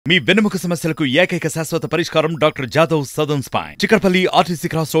మీ వెన్నెముక సమస్యలకు ఏకైక శాశ్వత పరిష్కారం doctor Jadhav southern spine, Chikkadpally RTC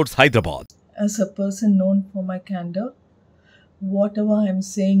cross roads, Hyderabad. As a person known for my candor, whatever I am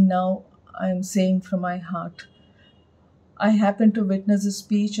saying now, I am saying from my heart. I happened to witness a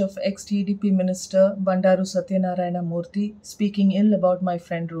speech of ex-TDP Minister Bandaru Satyanarayana speaking ill about my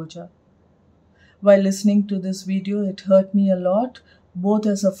friend Roja. While listening to this video, it hurt me a lot, both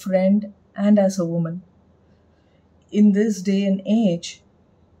as a friend and as a woman. In this day and age,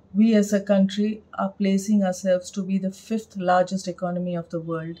 we as a country are placing ourselves to be the 5th largest economy of the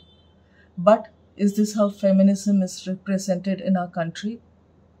world. But is this how feminism is represented in our country?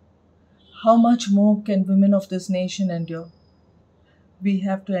 How much more can women of this nation endure? We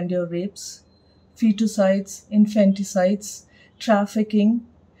have to endure rapes, feticides, infanticides, trafficking,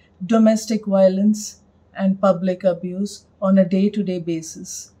 domestic violence, and public abuse on a day-to-day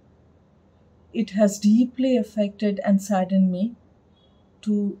basis. It has deeply affected and saddened me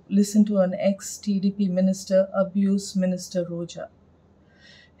to listen to an ex-TDP minister abuse Minister Roja.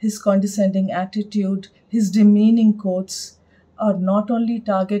 His condescending attitude, his demeaning quotes are not only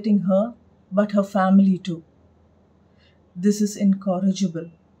targeting her, but her family too. This is incorrigible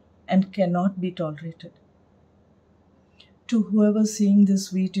and cannot be tolerated. To whoever seeing this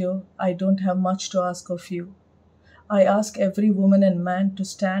video, I don't have much to ask of you. I ask every woman and man to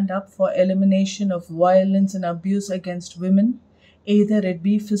stand up for elimination of violence and abuse against women, either it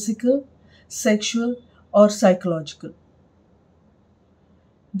be physical, sexual, or psychological.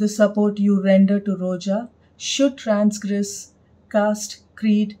 The support you render to Roja should transgress caste,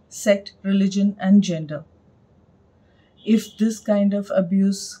 creed, sect, religion, and gender. If this kind of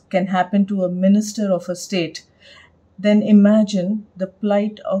abuse can happen to a minister of a state, then imagine the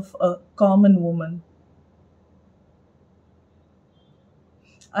plight of a common woman.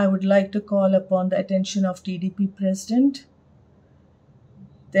 I would like to call upon the attention of TDP President,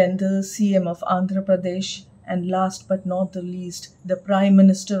 then the CM of Andhra Pradesh, and last but not the least, the Prime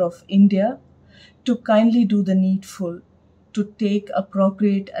Minister of India, to kindly do the needful, to take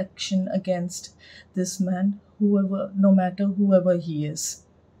appropriate action against this man, no matter whoever he is.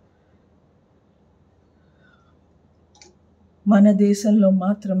 మన దేశంలో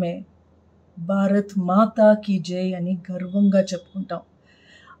మాత్రమే భారత్ మాతా key జై అని గర్వంగా చెప్పుకుంటాం.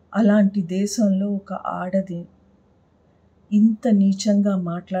 అలాంటి దేశంలో ఒక ఆడది ఇంత నీచంగా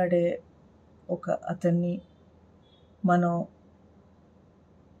మాట్లాడే ఒక అతన్ని మనం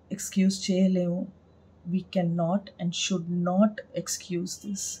ఎక్స్క్యూజ్ చేయలేము. We cannot and should not excuse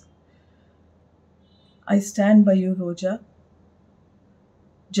this. I stand by you, Roja.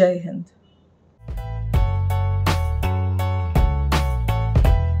 Jai Hind.